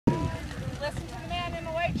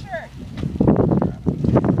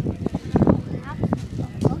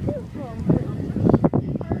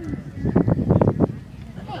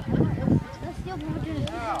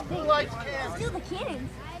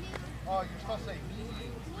say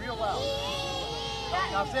real loud.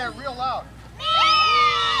 Now say it real loud.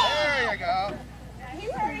 There you go.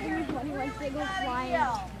 When they go flying,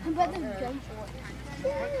 how about them jump for it?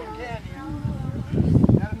 Put some candy.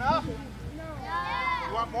 Is that enough? No.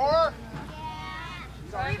 You want more?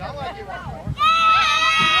 Sorry, sound like you want more.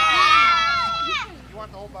 You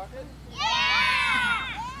want the whole bucket?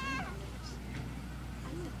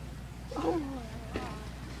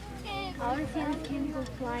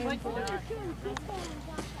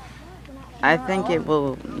 I think it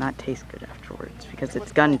will not taste good afterwards because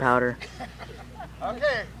it's gunpowder.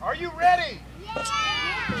 Okay, are you ready? Yeah!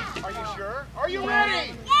 Are you sure? Are you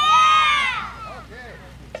ready? Yeah! Okay.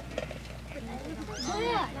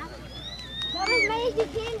 That was many as you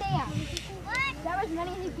can there. What? That was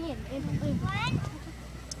many as you can. What?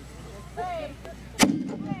 Hey.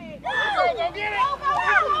 Go, go get it! Go, go,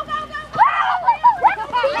 go, go, go, go!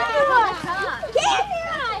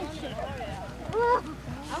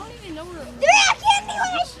 I don't even know where. Drea, candy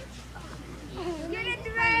wish! Get it,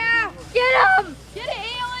 Drea! Get him! Get it,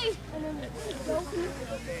 Haley!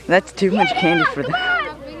 That's too much candy for them. Oh,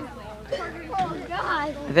 God.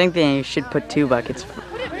 I think they should put 2 buckets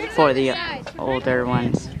for the older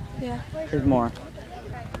ones. Yeah. There's more.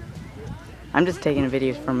 I'm just taking a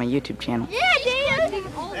video for my YouTube channel. Yeah, Drea!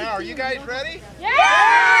 Now, are you guys ready?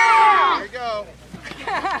 Yeah! Here you go.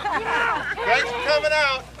 Thanks for coming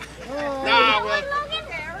out. Nah, well.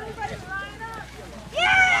 Everybody's lined up.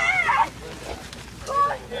 Yeah!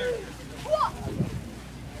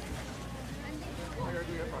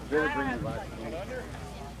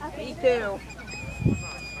 Me too.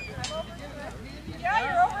 Yeah,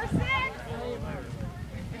 you're over 6.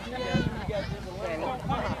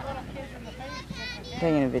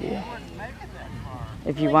 Taking a video.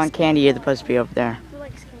 If you want candy, you're supposed to be over there.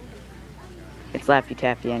 It's Laffy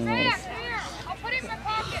Taffy anyways. I'll put it in my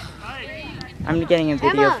pocket. I'm getting a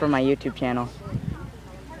video for my YouTube channel.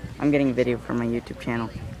 I'm getting a video for my YouTube channel.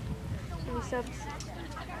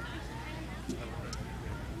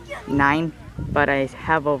 9, but I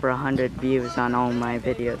have over 100 views on all my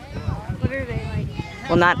videos. What are they like?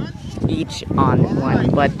 Well, not each on one,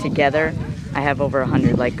 but together I have over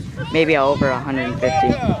 100, like maybe over 150.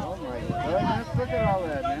 What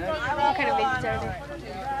kind of videos are they?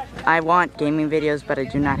 I want gaming videos, but I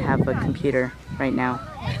do not have a computer right now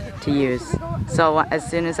to use. So as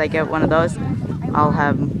soon as I get one of those, I'll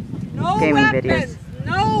have gaming videos.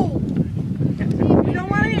 No! You don't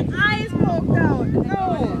want any eyes poked out.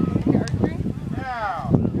 No! Now,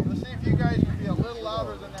 let's see if you guys can be a little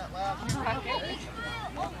louder than that last one. Okay.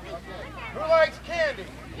 Who likes candy? Me!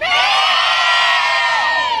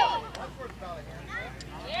 That's worth about a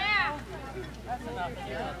handful. Yeah. That's enough.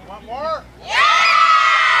 Want more?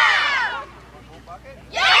 Yeah! Full bucket?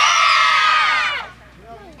 Yeah!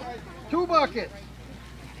 2 buckets.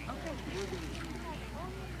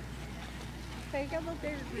 Take a look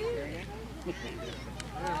there. We'll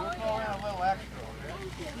throw in a little extra.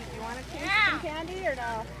 You want to taste some candy or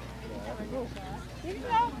no? Here you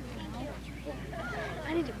go. I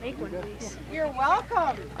need to make one of these. You're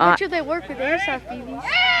welcome. How should they work with airsoft BBs?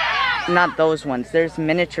 Not those ones. There's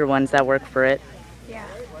miniature ones that work for it. Yeah.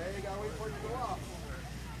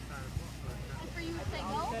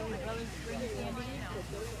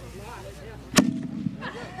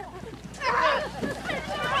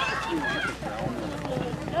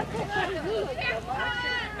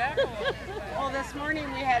 Well, this morning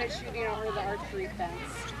we had it shooting over the archery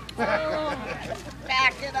fence.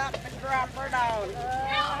 Back it up and drop her down.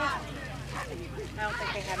 I don't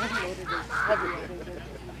think they had it loaded as heavy as they did.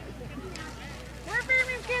 Where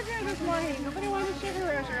Fairview's kids are this morning? Nobody wanted sugar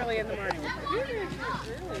rush early in the morning.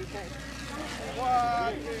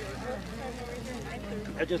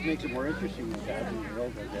 That just makes it more interesting when guys and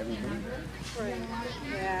girls like everything.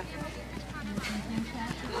 Yeah.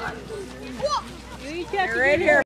 You're right here.